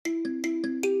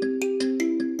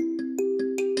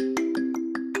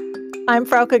I'm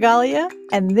Frauke Galia,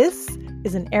 and this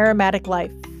is An Aromatic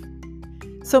Life.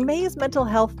 So May is Mental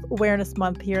Health Awareness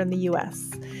Month here in the US,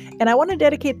 and I want to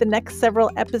dedicate the next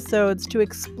several episodes to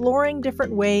exploring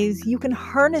different ways you can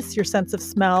harness your sense of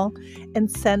smell and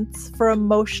scents for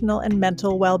emotional and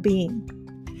mental well-being.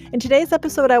 In today's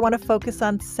episode, I want to focus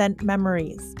on scent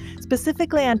memories,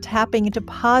 specifically on tapping into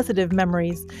positive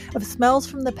memories of smells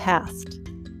from the past,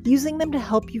 using them to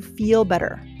help you feel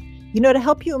better. To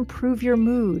help you improve your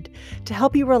mood, to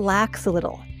help you relax a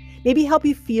little, maybe help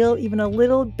you feel even a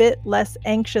little bit less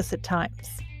anxious at times.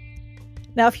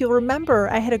 Now, if you'll remember,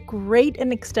 I had a great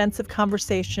and extensive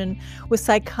conversation with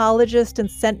psychologist and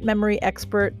scent memory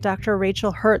expert Dr.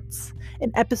 Rachel Hertz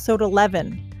in episode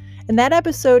 11. In that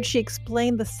episode, she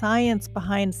explained the science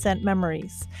behind scent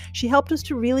memories. She helped us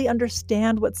to really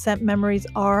understand what scent memories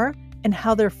are and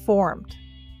how they're formed.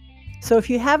 So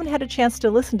if you haven't had a chance to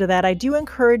listen to that, I do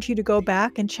encourage you to go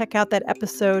back and check out that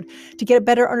episode to get a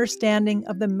better understanding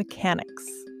of the mechanics.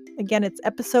 Again, it's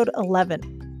episode 11.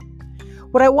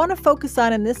 What I want to focus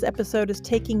on in this episode is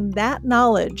taking that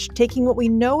knowledge, taking what we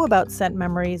know about scent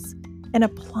memories, and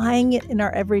applying it in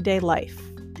our everyday life.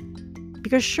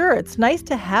 Because sure, it's nice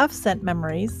to have scent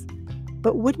memories,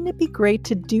 but wouldn't it be great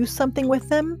to do something with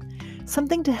them?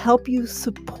 Something to help you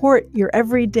support your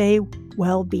everyday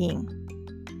well-being.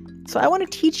 So I want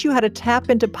to teach you how to tap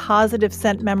into positive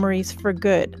scent memories for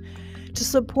good, to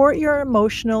support your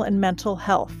emotional and mental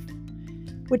health,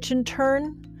 which in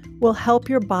turn will help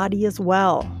your body as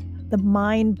well, the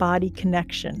mind-body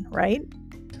connection, right?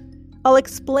 I'll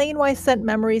explain why scent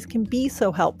memories can be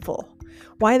so helpful,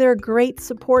 why they're a great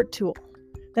support tool.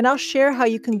 Then I'll share how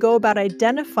you can go about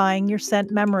identifying your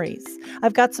scent memories.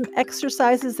 I've got some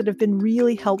exercises that have been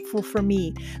really helpful for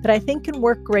me that I think can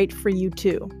work great for you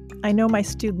too. I know my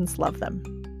students love them.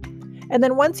 And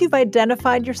then once you've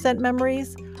identified your scent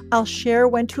memories, I'll share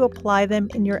when to apply them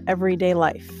in your everyday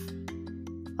life.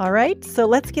 All right, so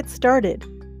let's get started.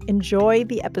 Enjoy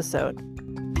the episode.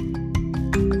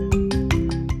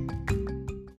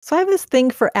 So I have this thing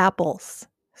for apples,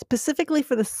 specifically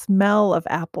for the smell of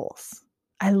apples.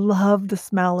 I love the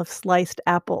smell of sliced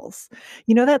apples.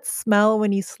 You know that smell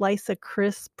when you slice a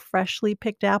crisp, freshly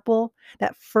picked apple?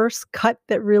 That first cut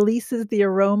that releases the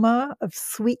aroma of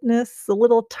sweetness, a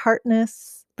little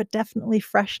tartness, but definitely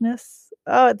freshness.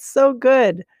 Oh, it's so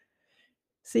good.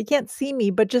 So you can't see me,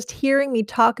 but just hearing me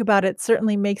talk about it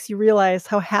certainly makes you realize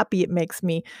how happy it makes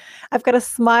me. I've got a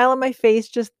smile on my face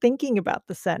just thinking about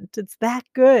the scent. It's that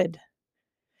good.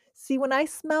 See, when I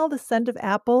smell the scent of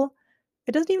apple,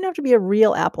 it doesn't even have to be a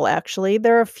real apple, actually.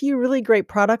 There are a few really great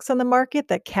products on the market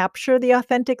that capture the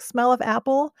authentic smell of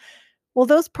apple. Well,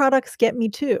 those products get me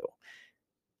too.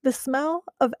 The smell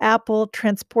of apple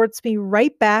transports me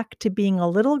right back to being a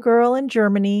little girl in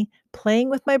Germany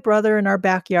playing with my brother in our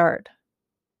backyard.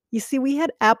 You see, we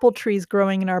had apple trees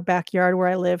growing in our backyard where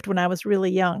I lived when I was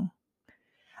really young.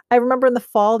 I remember in the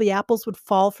fall, the apples would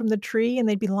fall from the tree and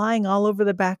they'd be lying all over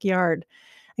the backyard.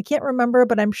 I can't remember,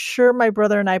 but I'm sure my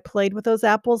brother and I played with those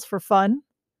apples for fun.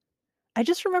 I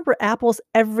just remember apples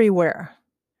everywhere.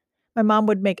 My mom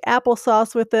would make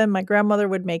applesauce with them. My grandmother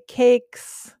would make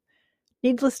cakes.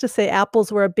 Needless to say,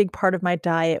 apples were a big part of my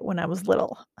diet when I was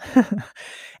little.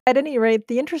 At any rate,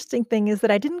 the interesting thing is that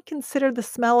I didn't consider the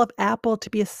smell of apple to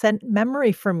be a scent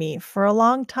memory for me for a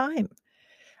long time.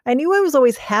 I knew I was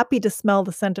always happy to smell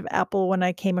the scent of apple when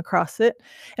I came across it,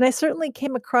 and I certainly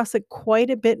came across it quite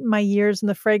a bit in my years in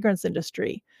the fragrance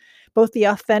industry, both the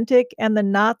authentic and the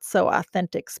not so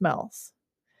authentic smells.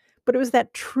 But it was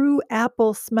that true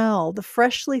apple smell, the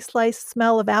freshly sliced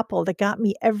smell of apple that got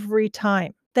me every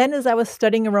time. Then, as I was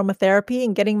studying aromatherapy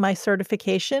and getting my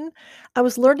certification, I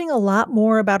was learning a lot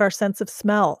more about our sense of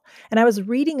smell, and I was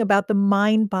reading about the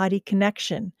mind-body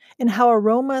connection and how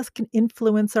aromas can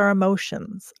influence our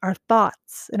emotions, our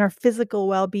thoughts, and our physical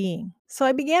well-being. So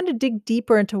I began to dig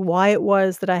deeper into why it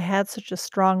was that I had such a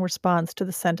strong response to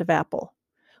the scent of apple.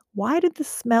 Why did the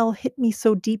smell hit me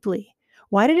so deeply?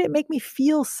 Why did it make me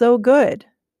feel so good?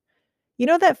 You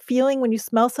know that feeling when you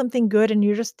smell something good and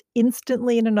you're just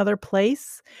instantly in another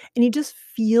place and you just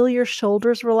feel your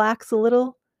shoulders relax a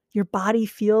little? Your body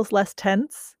feels less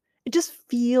tense? It just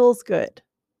feels good.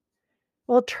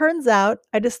 Well, it turns out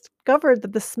I discovered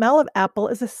that the smell of apple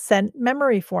is a scent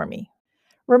memory for me.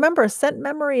 Remember, a scent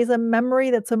memory is a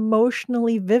memory that's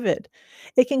emotionally vivid.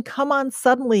 It can come on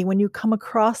suddenly when you come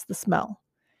across the smell.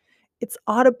 It's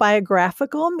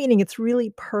autobiographical, meaning it's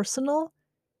really personal,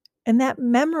 and that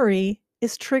memory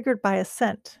is triggered by a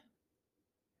scent.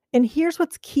 And here's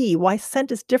what's key why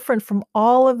scent is different from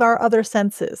all of our other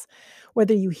senses.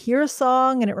 Whether you hear a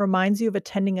song and it reminds you of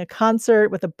attending a concert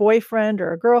with a boyfriend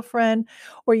or a girlfriend,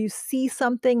 or you see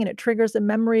something and it triggers a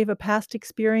memory of a past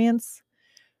experience,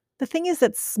 the thing is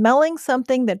that smelling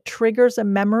something that triggers a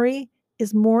memory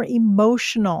is more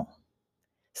emotional.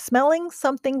 Smelling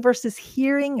something versus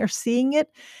hearing or seeing it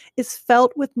is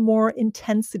felt with more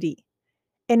intensity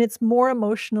and it's more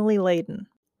emotionally laden.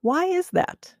 Why is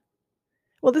that?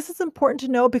 Well, this is important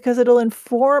to know because it'll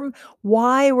inform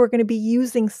why we're going to be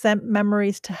using scent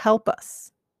memories to help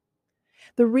us.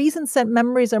 The reason scent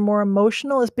memories are more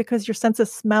emotional is because your sense of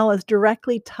smell is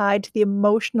directly tied to the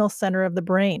emotional center of the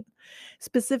brain,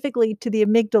 specifically to the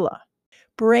amygdala.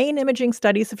 Brain imaging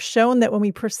studies have shown that when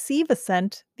we perceive a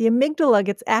scent, the amygdala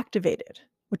gets activated,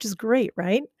 which is great,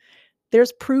 right?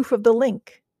 There's proof of the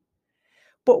link.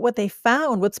 But what they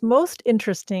found, what's most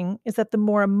interesting, is that the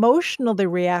more emotional the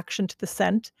reaction to the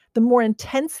scent, the more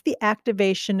intense the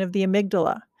activation of the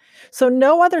amygdala. So,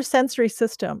 no other sensory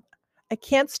system. I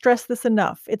can't stress this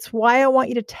enough. It's why I want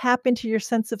you to tap into your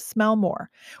sense of smell more.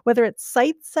 Whether it's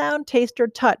sight, sound, taste, or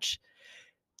touch,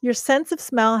 your sense of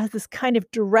smell has this kind of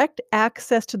direct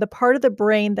access to the part of the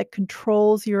brain that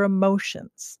controls your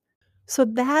emotions. So,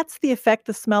 that's the effect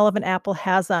the smell of an apple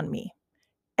has on me.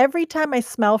 Every time I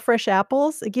smell fresh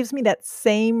apples, it gives me that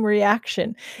same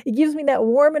reaction. It gives me that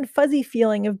warm and fuzzy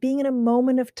feeling of being in a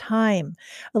moment of time.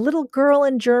 A little girl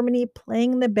in Germany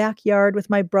playing in the backyard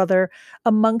with my brother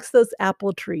amongst those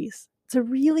apple trees. It's a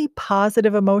really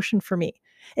positive emotion for me.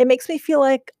 It makes me feel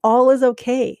like all is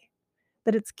okay,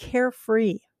 that it's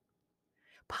carefree.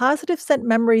 Positive scent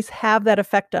memories have that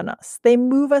effect on us. They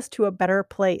move us to a better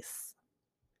place.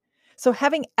 So,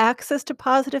 having access to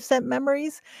positive scent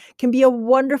memories can be a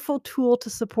wonderful tool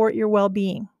to support your well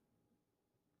being.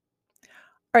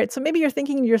 All right, so maybe you're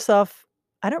thinking to yourself,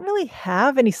 I don't really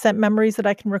have any scent memories that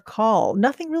I can recall.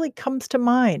 Nothing really comes to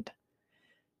mind.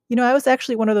 I was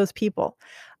actually one of those people.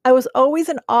 I was always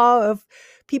in awe of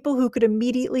people who could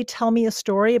immediately tell me a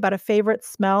story about a favorite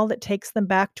smell that takes them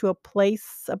back to a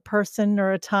place, a person,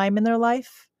 or a time in their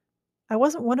life. I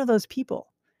wasn't one of those people.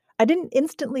 I didn't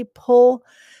instantly pull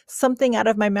something out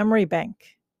of my memory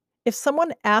bank. If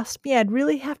someone asked me, I'd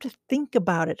really have to think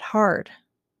about it hard.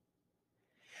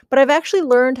 But I've actually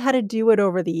learned how to do it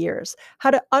over the years,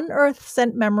 how to unearth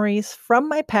scent memories from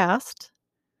my past,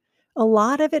 a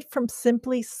lot of it from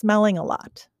simply smelling a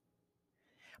lot,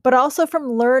 but also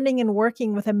from learning and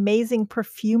working with amazing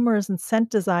perfumers and scent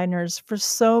designers for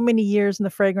so many years in the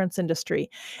fragrance industry,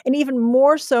 and even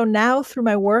more so now through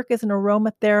my work as an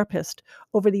aromatherapist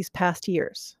over these past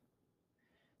years.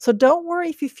 So don't worry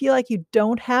if you feel like you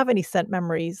don't have any scent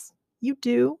memories. You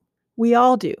do. We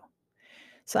all do.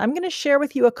 So I'm going to share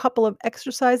with you a couple of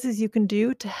exercises you can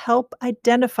do to help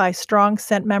identify strong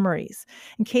scent memories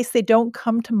in case they don't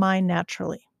come to mind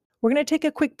naturally. We're going to take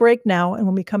a quick break now, and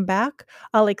when we come back,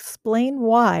 I'll explain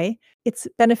why it's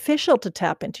beneficial to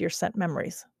tap into your scent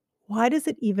memories. Why does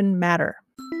it even matter?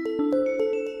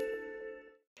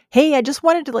 Hey, I just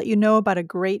wanted to let you know about a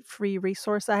great free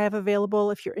resource I have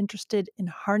available if you're interested in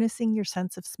harnessing your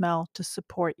sense of smell to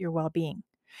support your well being.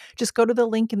 Just go to the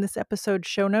link in this episode's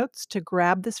show notes to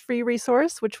grab this free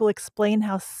resource, which will explain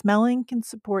how smelling can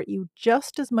support you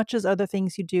just as much as other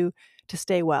things you do to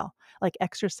stay well, like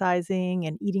exercising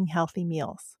and eating healthy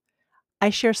meals.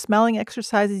 I share smelling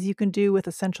exercises you can do with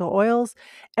essential oils,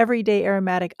 everyday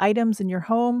aromatic items in your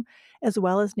home, as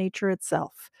well as nature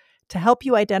itself to help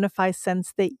you identify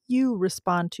scents that you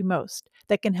respond to most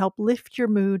that can help lift your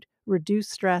mood, reduce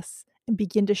stress, and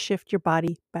begin to shift your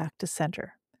body back to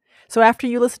center. So after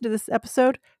you listen to this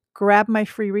episode, grab my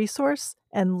free resource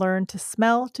and learn to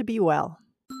smell to be well.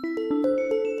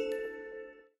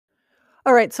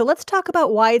 All right, so let's talk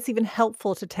about why it's even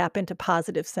helpful to tap into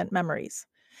positive scent memories.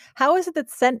 How is it that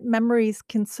scent memories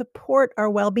can support our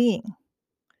well being?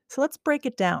 So let's break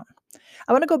it down.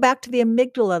 I want to go back to the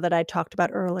amygdala that I talked about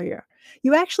earlier.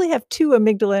 You actually have two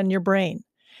amygdala in your brain.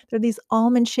 They're these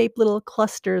almond shaped little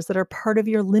clusters that are part of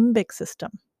your limbic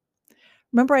system.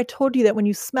 Remember, I told you that when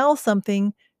you smell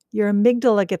something, your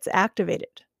amygdala gets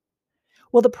activated.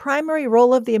 Well, the primary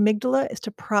role of the amygdala is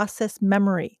to process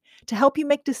memory, to help you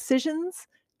make decisions,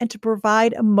 and to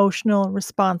provide emotional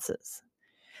responses.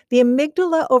 The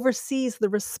amygdala oversees the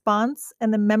response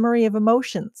and the memory of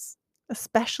emotions,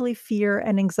 especially fear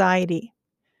and anxiety.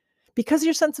 Because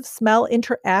your sense of smell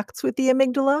interacts with the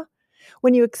amygdala,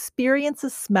 when you experience a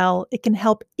smell, it can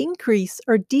help increase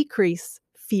or decrease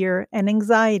fear and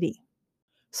anxiety.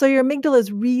 So, your amygdala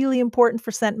is really important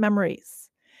for scent memories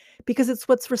because it's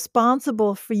what's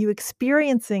responsible for you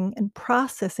experiencing and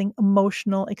processing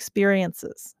emotional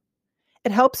experiences.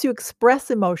 It helps you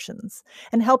express emotions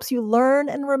and helps you learn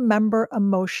and remember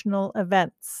emotional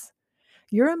events.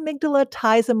 Your amygdala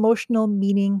ties emotional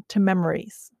meaning to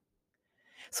memories.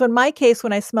 So, in my case,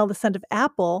 when I smell the scent of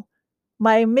apple,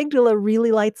 my amygdala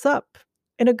really lights up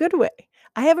in a good way.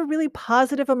 I have a really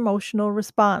positive emotional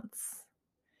response.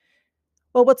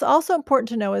 Well, what's also important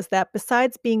to know is that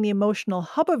besides being the emotional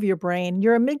hub of your brain,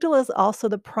 your amygdala is also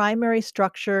the primary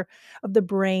structure of the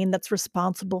brain that's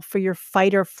responsible for your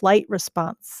fight or flight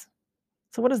response.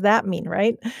 So, what does that mean,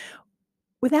 right?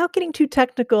 Without getting too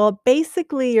technical,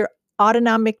 basically, your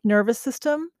autonomic nervous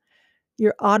system,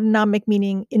 your autonomic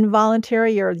meaning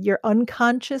involuntary or your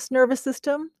unconscious nervous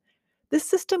system, this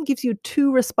system gives you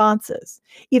two responses.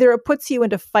 Either it puts you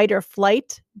into fight or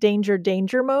flight, danger,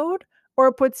 danger mode, or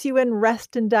it puts you in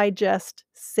rest and digest,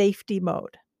 safety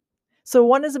mode. So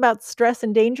one is about stress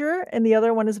and danger, and the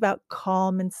other one is about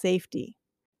calm and safety.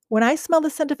 When I smell the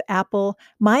scent of apple,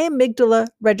 my amygdala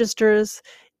registers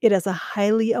it as a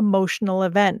highly emotional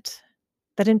event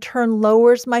that in turn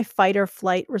lowers my fight or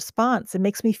flight response. It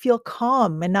makes me feel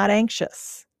calm and not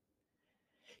anxious.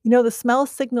 The smell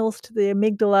signals to the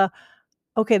amygdala,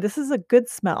 okay, this is a good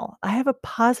smell. I have a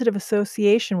positive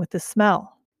association with this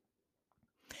smell.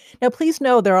 Now, please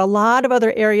know there are a lot of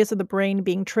other areas of the brain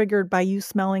being triggered by you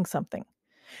smelling something.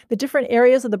 The different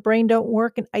areas of the brain don't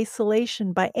work in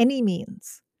isolation by any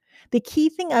means. The key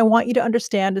thing I want you to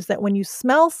understand is that when you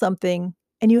smell something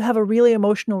and you have a really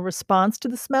emotional response to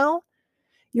the smell,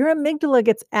 your amygdala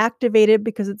gets activated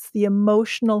because it's the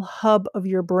emotional hub of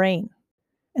your brain.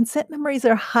 And scent memories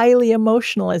are highly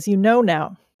emotional, as you know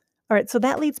now. All right, so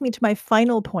that leads me to my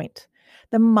final point,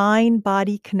 the mind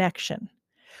body connection.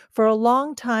 For a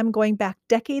long time, going back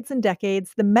decades and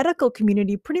decades, the medical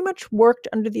community pretty much worked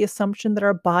under the assumption that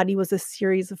our body was a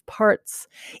series of parts,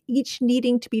 each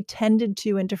needing to be tended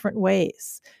to in different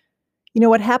ways.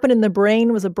 What happened in the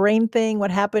brain was a brain thing.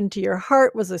 What happened to your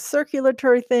heart was a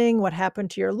circulatory thing. What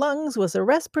happened to your lungs was a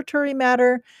respiratory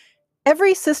matter.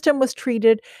 Every system was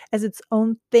treated as its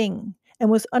own thing and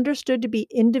was understood to be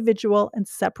individual and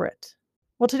separate.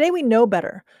 Well, today we know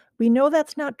better. We know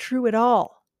that's not true at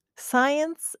all.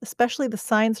 Science, especially the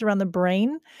science around the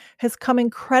brain, has come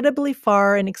incredibly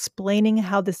far in explaining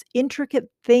how this intricate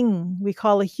thing we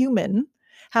call a human,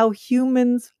 how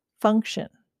humans function.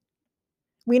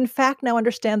 We in fact now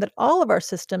understand that all of our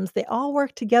systems, they all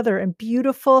work together in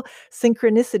beautiful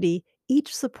synchronicity,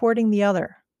 each supporting the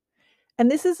other.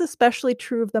 And this is especially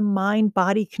true of the mind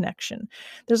body connection.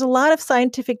 There's a lot of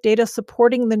scientific data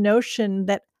supporting the notion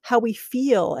that how we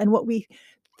feel and what we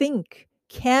think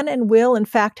can and will, in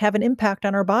fact, have an impact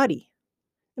on our body.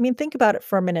 I mean, think about it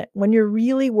for a minute. When you're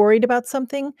really worried about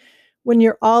something, when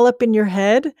you're all up in your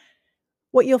head,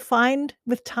 what you'll find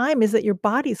with time is that your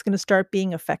body's going to start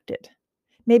being affected.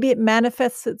 Maybe it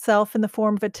manifests itself in the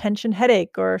form of a tension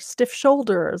headache or stiff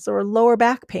shoulders or lower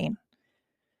back pain.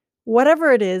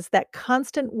 Whatever it is, that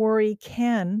constant worry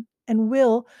can and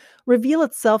will reveal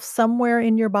itself somewhere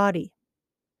in your body.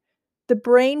 The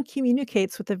brain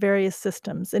communicates with the various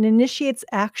systems and initiates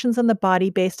actions on the body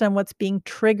based on what's being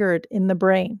triggered in the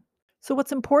brain. So,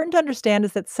 what's important to understand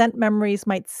is that scent memories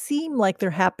might seem like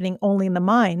they're happening only in the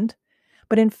mind,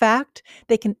 but in fact,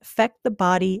 they can affect the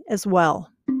body as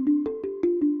well.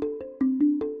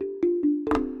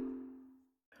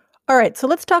 All right, so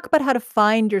let's talk about how to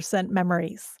find your scent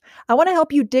memories. I want to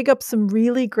help you dig up some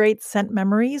really great scent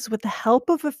memories with the help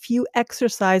of a few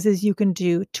exercises you can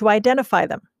do to identify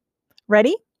them.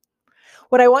 Ready?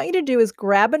 What I want you to do is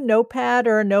grab a notepad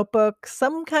or a notebook,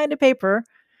 some kind of paper,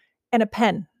 and a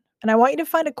pen. And I want you to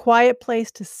find a quiet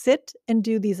place to sit and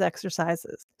do these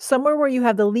exercises. Somewhere where you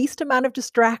have the least amount of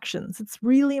distractions. It's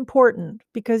really important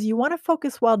because you want to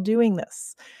focus while doing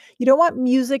this. You don't want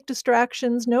music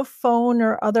distractions, no phone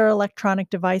or other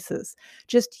electronic devices.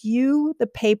 Just you, the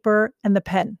paper, and the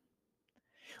pen.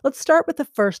 Let's start with the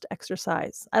first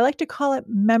exercise. I like to call it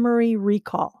memory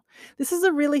recall. This is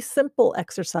a really simple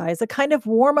exercise, a kind of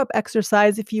warm up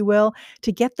exercise, if you will,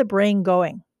 to get the brain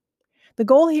going. The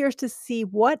goal here is to see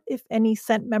what, if any,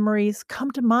 scent memories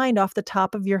come to mind off the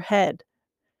top of your head.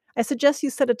 I suggest you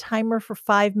set a timer for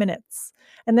 5 minutes.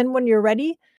 And then when you're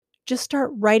ready, just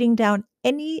start writing down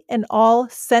any and all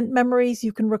scent memories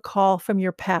you can recall from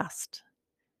your past.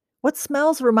 What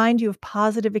smells remind you of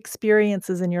positive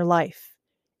experiences in your life?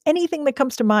 Anything that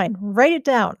comes to mind, write it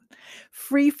down.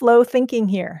 Free flow thinking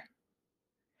here.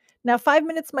 Now, 5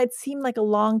 minutes might seem like a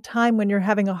long time when you're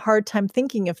having a hard time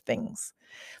thinking of things.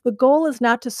 The goal is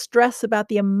not to stress about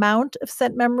the amount of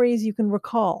scent memories you can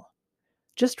recall.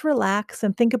 Just relax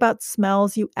and think about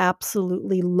smells you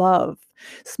absolutely love,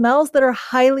 smells that are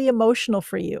highly emotional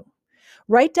for you.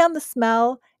 Write down the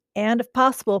smell And if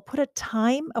possible, put a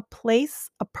time, a place,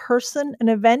 a person, an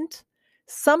event,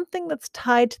 something that's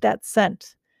tied to that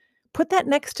scent. Put that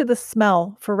next to the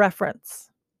smell for reference.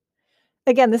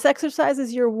 Again, this exercise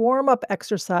is your warm up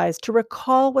exercise to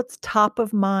recall what's top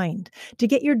of mind, to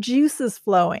get your juices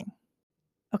flowing.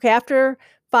 Okay, after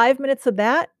 5 minutes of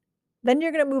that, then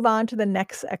you're going to move on to the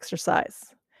next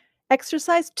exercise.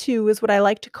 Exercise two is what I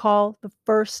like to call the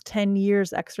first 10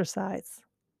 years exercise.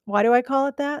 Why do I call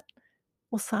it that?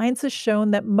 Well, science has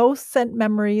shown that most scent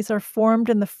memories are formed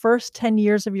in the first 10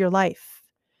 years of your life.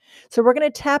 So we're going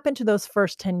to tap into those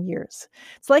first 10 years.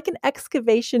 It's like an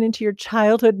excavation into your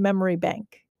childhood memory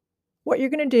bank. What you're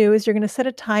going to do is you're going to set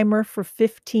a timer for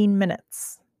 15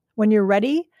 minutes. When you're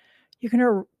ready, you're going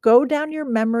to go down your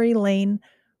memory lane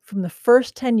from the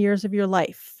first 10 years of your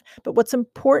life. But what's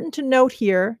important to note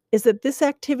here is that this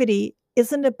activity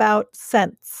isn't about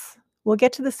scents. We'll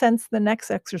get to the scents in the next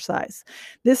exercise.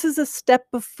 This is a step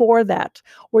before that,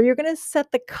 where you're going to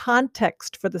set the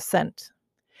context for the scent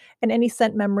and any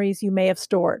scent memories you may have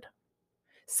stored.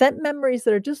 Scent memories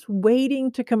that are just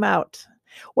waiting to come out.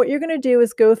 What you're going to do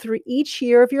is go through each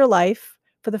year of your life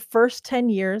for the first 10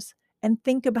 years and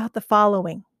think about the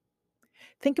following.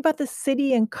 Think about the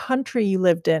city and country you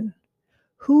lived in.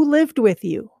 Who lived with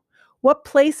you? What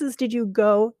places did you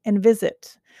go and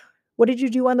visit? What did you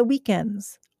do on the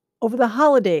weekends? Over the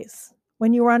holidays?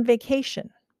 When you were on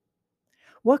vacation?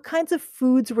 What kinds of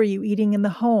foods were you eating in the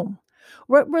home?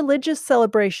 What religious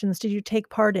celebrations did you take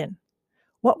part in?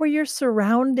 What were your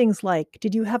surroundings like?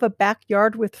 Did you have a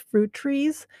backyard with fruit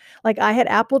trees? Like I had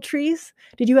apple trees?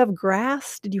 Did you have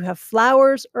grass? Did you have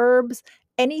flowers, herbs,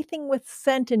 anything with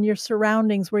scent in your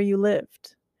surroundings where you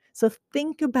lived? So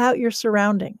think about your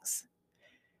surroundings.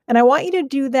 And I want you to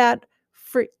do that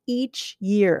for each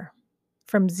year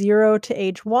from 0 to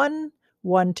age 1,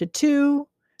 1 to 2,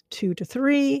 2 to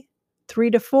 3,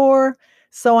 3 to 4,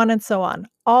 so on,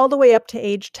 all the way up to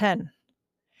age 10.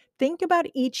 Think about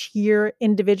each year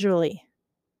individually.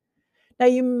 Now,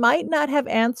 you might not have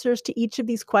answers to each of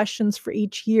these questions for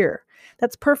each year.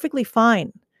 That's perfectly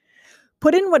fine.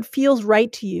 Put in what feels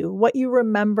right to you, what you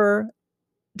remember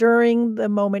during the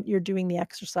moment you're doing the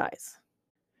exercise.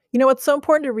 You know what's so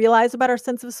important to realize about our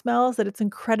sense of smell is that it's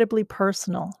incredibly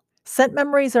personal. Scent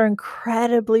memories are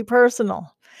incredibly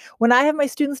personal. When I have my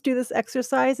students do this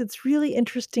exercise, it's really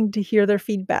interesting to hear their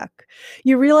feedback.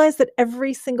 You realize that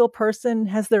every single person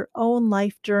has their own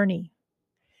life journey.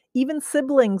 Even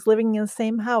siblings living in the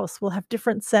same house will have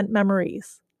different scent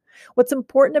memories. What's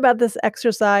important about this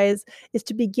exercise is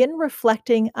to begin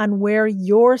reflecting on where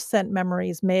your scent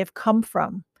memories may have come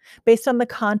from, based on the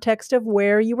context of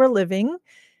where you were living,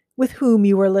 with whom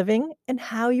you were living, and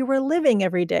how you were living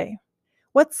every day.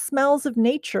 What smells of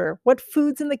nature, what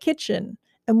foods in the kitchen,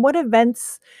 and what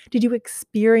events did you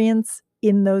experience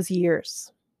in those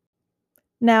years?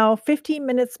 Now, 15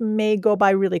 minutes may go by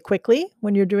really quickly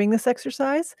when you're doing this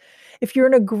exercise. If you're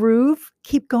in a groove,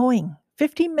 keep going.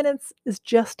 15 minutes is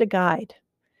just a guide.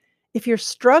 If you're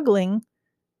struggling,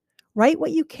 write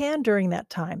what you can during that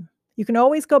time. You can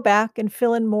always go back and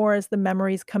fill in more as the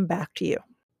memories come back to you.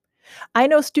 I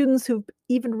know students who've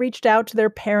even reached out to their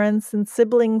parents and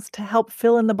siblings to help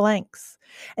fill in the blanks,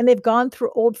 and they've gone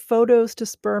through old photos to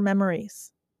spur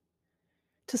memories.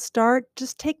 To start,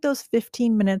 just take those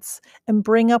 15 minutes and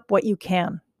bring up what you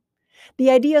can.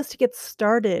 The idea is to get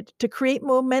started, to create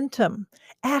momentum,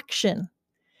 action,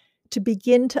 to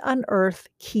begin to unearth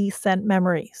key scent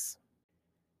memories.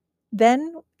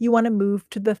 Then you want to move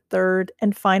to the third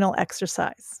and final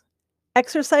exercise.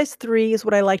 Exercise 3 is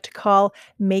what I like to call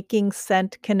making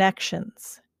scent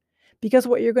connections. Because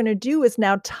what you're going to do is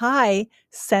now tie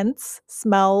scents,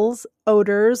 smells,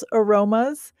 odors,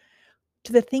 aromas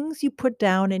to the things you put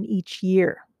down in each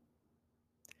year.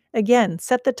 Again,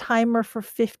 set the timer for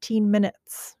 15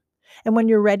 minutes. And when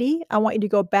you're ready, I want you to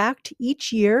go back to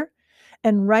each year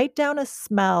and write down a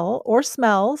smell or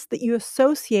smells that you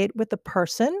associate with a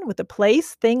person, with a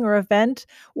place, thing, or event,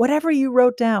 whatever you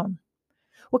wrote down.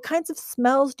 What kinds of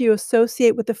smells do you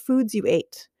associate with the foods you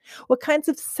ate? What kinds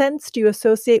of scents do you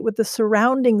associate with the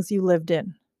surroundings you lived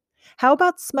in? How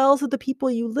about smells of the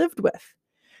people you lived with?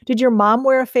 Did your mom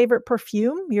wear a favorite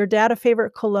perfume? Your dad a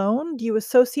favorite cologne? Do you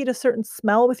associate a certain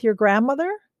smell with your grandmother?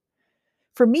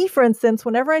 For me, for instance,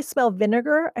 whenever I smell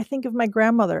vinegar, I think of my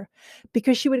grandmother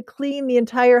because she would clean the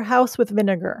entire house with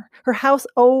vinegar. Her house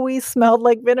always smelled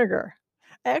like vinegar.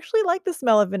 I actually like the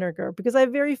smell of vinegar because I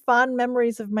have very fond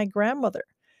memories of my grandmother.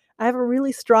 I have a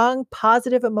really strong,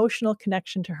 positive emotional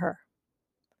connection to her.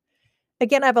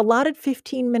 Again, I've allotted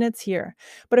 15 minutes here,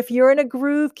 but if you're in a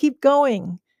groove, keep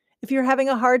going. If you're having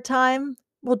a hard time,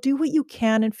 Well, do what you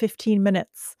can in 15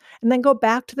 minutes and then go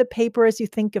back to the paper as you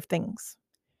think of things.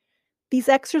 These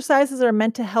exercises are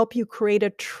meant to help you create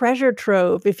a treasure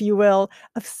trove, if you will,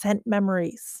 of scent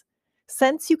memories.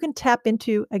 Scents you can tap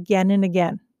into again and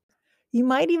again. You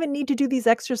might even need to do these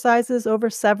exercises over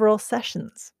several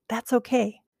sessions. That's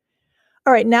okay.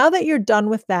 All right, now that you're done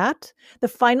with that, the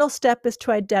final step is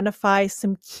to identify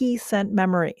some key scent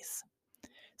memories.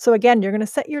 So, again, you're going to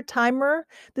set your timer,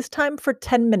 this time for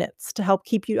 10 minutes to help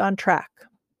keep you on track.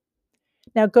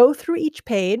 Now, go through each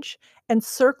page and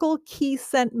circle key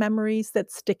scent memories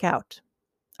that stick out.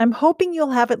 I'm hoping you'll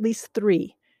have at least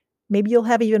three. Maybe you'll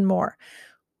have even more.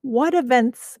 What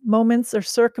events, moments, or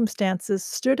circumstances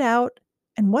stood out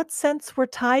and what scents were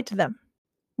tied to them?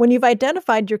 When you've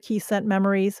identified your key scent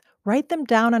memories, write them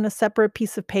down on a separate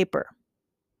piece of paper.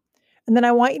 And then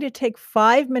I want you to take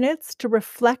 5 minutes to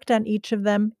reflect on each of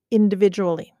them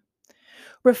individually.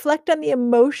 Reflect on the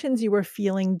emotions you were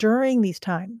feeling during these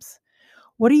times.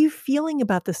 What are you feeling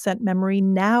about the scent memory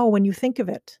now when you think of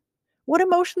it? What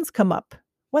emotions come up?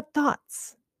 What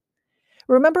thoughts?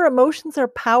 Remember, emotions are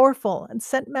powerful and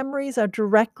scent memories are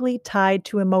directly tied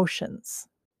to emotions.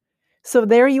 So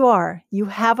there you are. You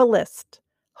have a list,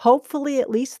 hopefully at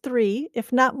least three,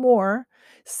 if not more,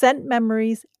 scent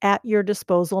memories at your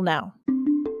disposal now.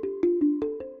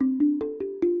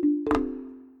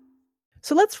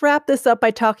 So let's wrap this up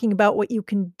by talking about what you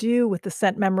can do with the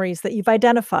scent memories that you've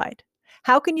identified.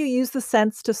 How can you use the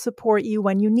scents to support you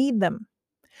when you need them?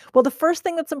 Well, the first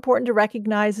thing that's important to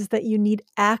recognize is that you need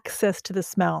access to the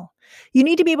smell. You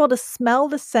need to be able to smell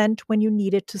the scent when you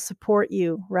need it to support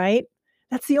you, right?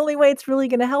 That's the only way it's really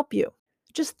going to help you.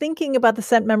 Just thinking about the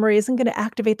scent memory isn't going to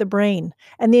activate the brain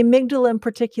and the amygdala in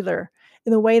particular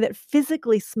in the way that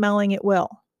physically smelling it will.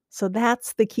 So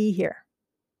that's the key here.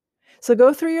 So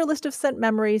go through your list of scent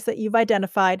memories that you've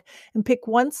identified and pick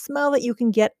one smell that you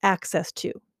can get access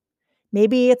to.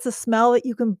 Maybe it's a smell that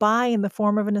you can buy in the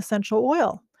form of an essential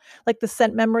oil, like the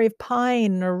scent memory of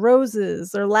pine or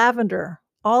roses or lavender,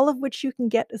 all of which you can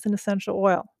get as an essential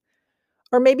oil.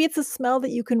 Or maybe it's a smell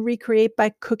that you can recreate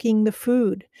by cooking the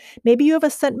food. Maybe you have a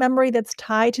scent memory that's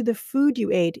tied to the food you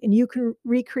ate and you can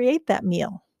recreate that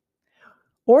meal.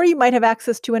 Or you might have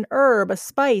access to an herb, a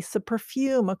spice, a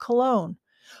perfume, a cologne.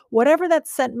 Whatever that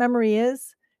scent memory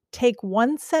is, take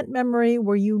one scent memory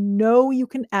where you know you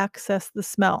can access the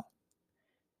smell.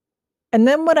 And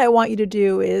then what I want you to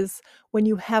do is when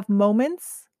you have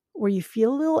moments where you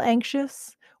feel a little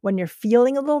anxious, when you're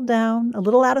feeling a little down, a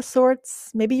little out of sorts,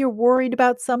 maybe you're worried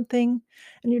about something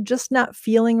and you're just not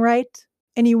feeling right,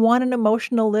 and you want an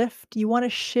emotional lift, you want to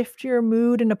shift your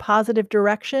mood in a positive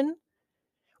direction.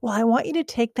 Well, I want you to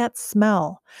take that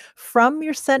smell from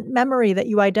your scent memory that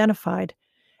you identified.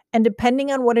 And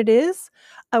depending on what it is,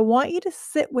 I want you to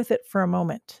sit with it for a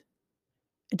moment.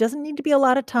 It doesn't need to be a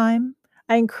lot of time.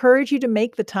 I encourage you to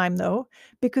make the time though,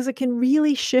 because it can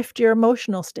really shift your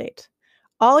emotional state.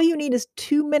 All you need is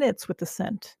 2 minutes with the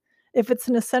scent. If it's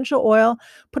an essential oil,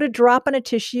 put a drop on a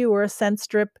tissue or a scent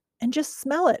strip and just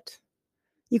smell it.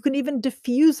 You can even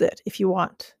diffuse it if you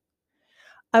want.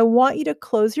 I want you to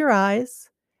close your eyes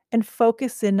and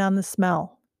focus in on the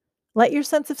smell. Let your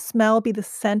sense of smell be the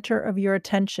center of your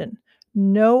attention,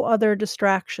 no other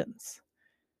distractions.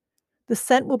 The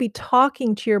scent will be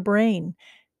talking to your brain,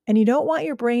 and you don't want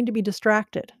your brain to be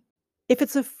distracted. If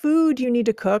it's a food you need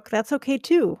to cook, that's okay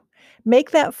too.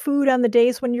 Make that food on the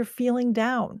days when you're feeling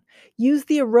down. Use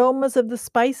the aromas of the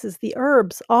spices, the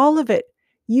herbs, all of it.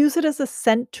 Use it as a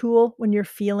scent tool when you're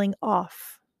feeling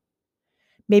off.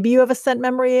 Maybe you have a scent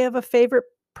memory of a favorite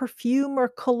perfume or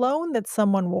cologne that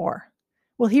someone wore.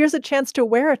 Well, here's a chance to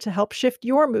wear it to help shift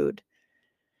your mood.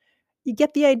 You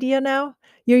get the idea now?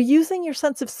 You're using your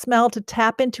sense of smell to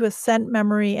tap into a scent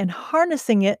memory and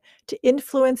harnessing it to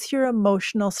influence your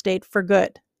emotional state for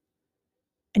good.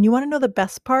 And you want to know the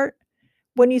best part?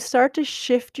 When you start to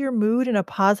shift your mood in a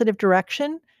positive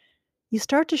direction, you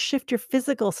start to shift your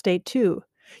physical state too.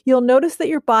 You'll notice that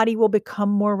your body will become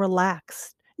more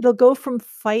relaxed. It'll go from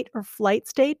fight or flight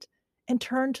state and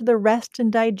turn to the rest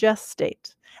and digest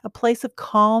state, a place of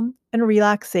calm and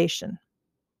relaxation.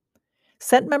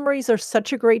 Scent memories are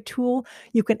such a great tool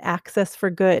you can access for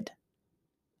good.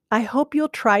 I hope you'll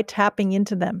try tapping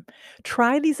into them.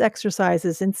 Try these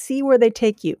exercises and see where they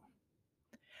take you.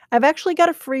 I've actually got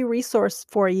a free resource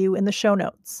for you in the show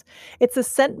notes. It's a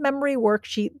scent memory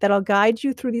worksheet that'll guide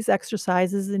you through these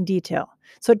exercises in detail.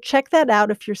 So check that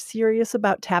out if you're serious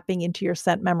about tapping into your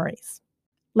scent memories.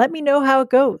 Let me know how it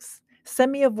goes.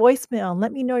 Send me a voicemail and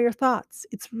let me know your thoughts.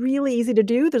 It's really easy to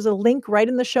do. There's a link right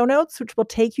in the show notes, which will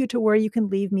take you to where you can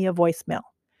leave me a voicemail.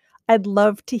 I'd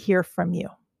love to hear from you.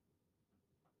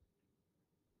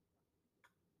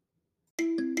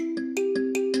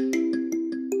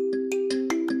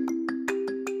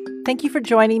 Thank you for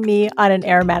joining me on An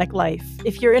Aromatic Life.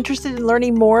 If you're interested in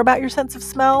learning more about your sense of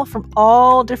smell from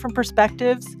all different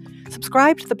perspectives,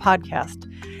 subscribe to the podcast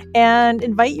and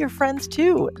invite your friends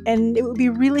too. And it would be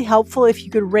really helpful if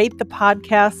you could rate the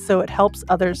podcast so it helps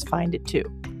others find it too.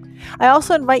 I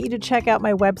also invite you to check out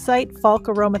my website,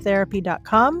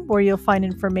 falkaromatherapy.com, where you'll find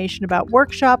information about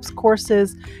workshops,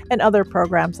 courses, and other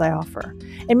programs I offer.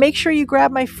 And make sure you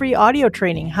grab my free audio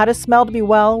training, How to Smell to Be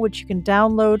Well, which you can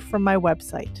download from my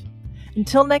website.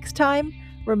 Until next time,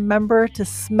 remember to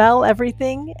smell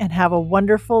everything and have a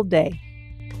wonderful day.